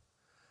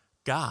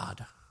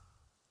 God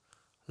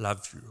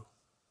loves you.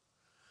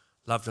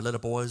 Loves the little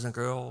boys and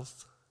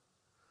girls.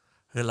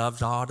 He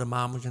loves all the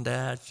mamas and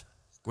dads,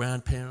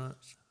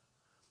 grandparents,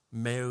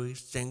 married,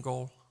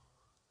 single.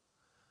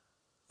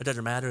 It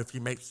doesn't matter if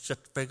you make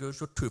 6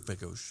 figures or 2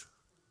 figures.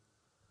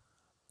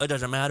 It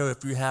doesn't matter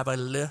if you have a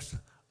list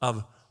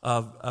of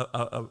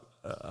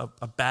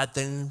bad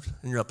things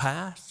in your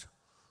past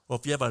or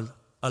if you have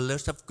a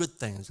list of good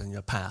things in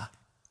your past.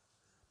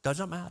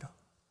 Doesn't matter.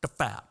 The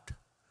fact,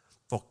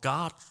 for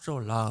God so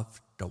loved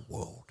the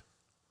world.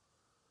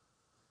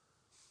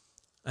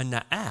 And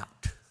the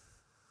act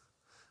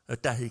is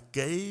that he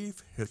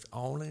gave his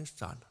only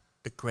Son,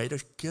 the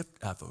greatest gift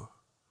ever,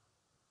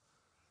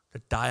 to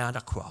die on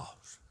the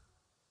cross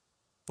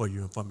for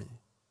you and for me.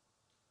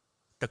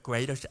 The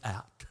greatest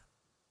act.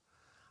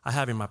 I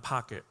have in my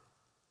pocket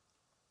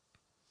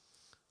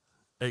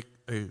a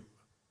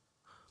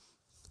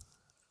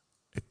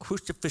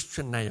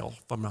crucifixion nail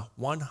from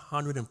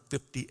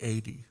 150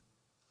 AD.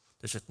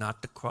 This is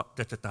not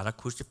a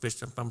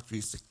crucifixion from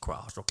Jesus'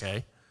 cross,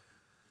 okay?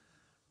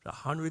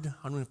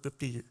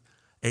 150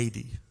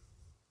 AD.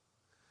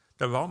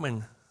 The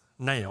Roman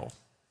nail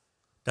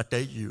that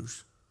they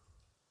used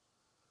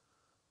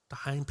to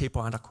hang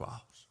people on the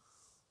cross.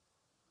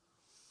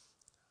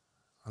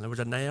 And there was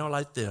a nail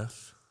like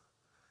this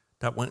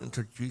that went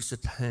into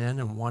Jesus' hand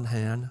in one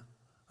hand,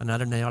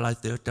 another nail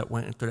like this that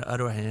went into the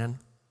other hand,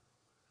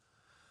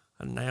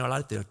 a nail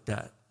like this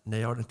that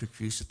nailed into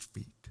Jesus'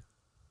 feet.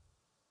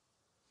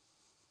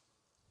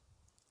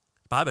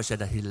 The Bible said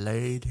that he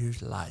laid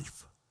his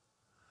life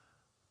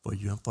for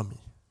you and for me.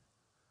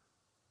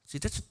 See,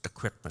 this is the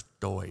Christmas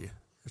story.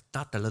 It's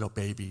not the little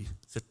baby,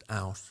 6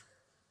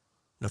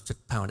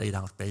 pound, 8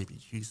 ounce baby,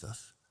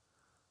 Jesus.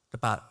 It's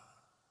about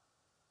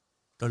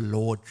the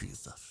Lord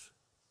Jesus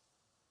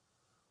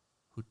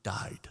who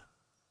died.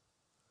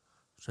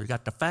 So you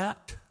got the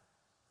fact,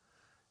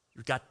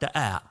 you got the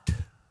act,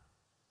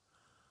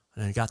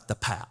 and you got the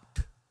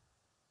pact.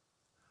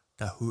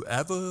 That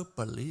whoever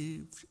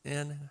believes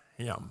in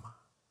him,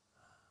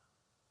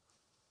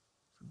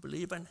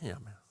 believe in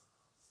him,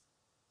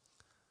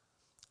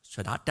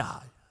 shall not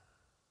die.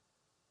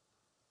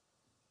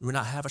 You will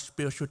not have a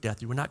spiritual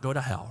death. You will not go to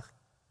hell.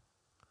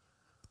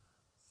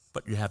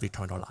 But you have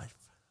eternal life.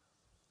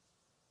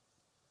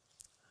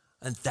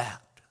 And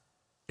that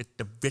is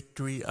the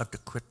victory of the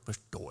Christmas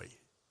story.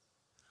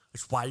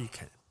 It's why you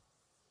came.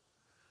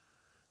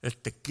 It's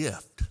the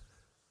gift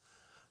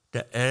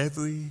that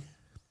every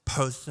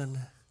person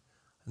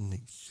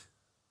needs.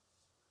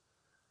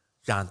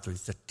 John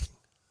 3:16.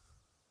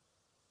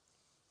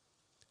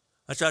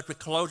 And so as we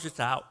close this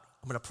out,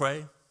 I'm going to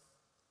pray.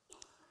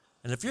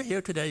 And if you're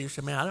here today, you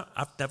say, man,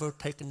 I've never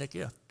taken the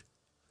gift.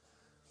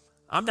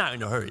 I'm not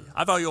in a hurry.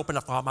 I've already opened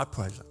up all my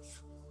presents.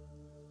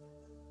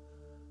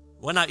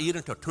 We're not eating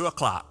until 2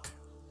 o'clock.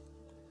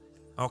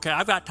 Okay,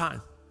 I've got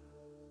time.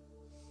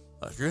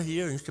 But if you're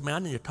here and you say, man, I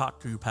need to talk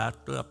to you,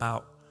 Pastor,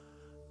 about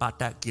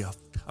that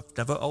gift. I've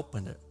never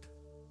opened it.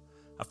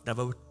 I've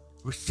never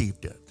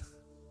received it.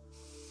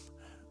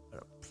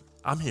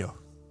 I'm here.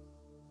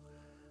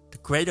 The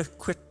greatest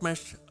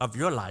Christmas of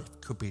your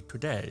life could be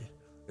today.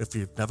 If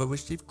you've never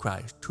received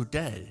Christ,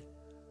 today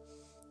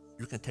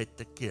you can take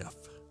the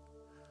gift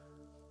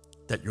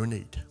that you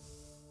need.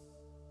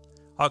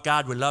 Oh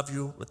God, we love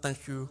you. We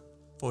thank you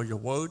for your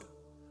word.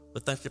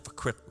 We thank you for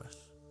Christmas.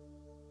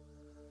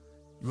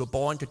 You were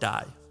born to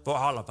die for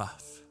all of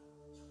us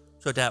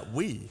so that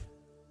we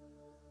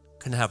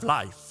can have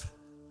life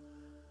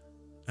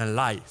and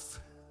life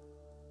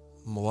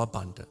more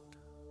abundant.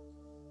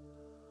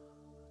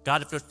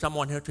 God, if there's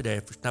someone here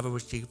today who's never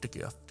received the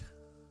gift,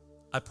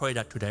 I pray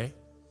that today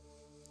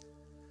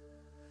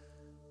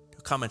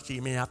to come and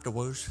see me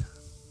afterwards.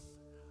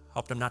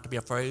 Help them not to be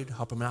afraid.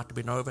 Help them not to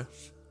be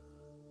nervous.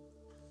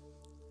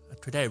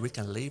 And today we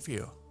can leave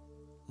here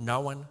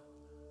knowing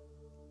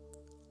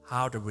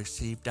how to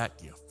receive that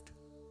gift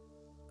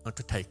and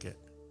to take it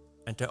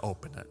and to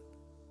open it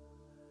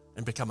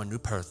and become a new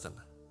person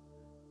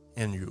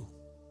in you.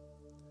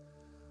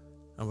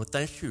 And we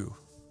thank you.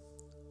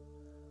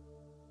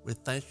 We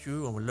thank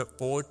you and we look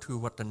forward to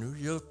what the new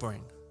year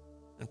brings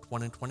in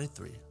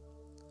 2023.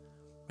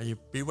 May you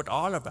be with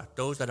all of us,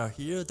 those that are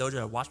here, those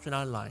that are watching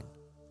online.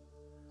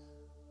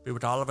 Be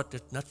with all of us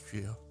this next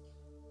year.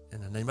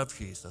 In the name of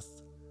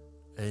Jesus,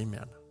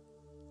 amen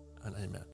and amen.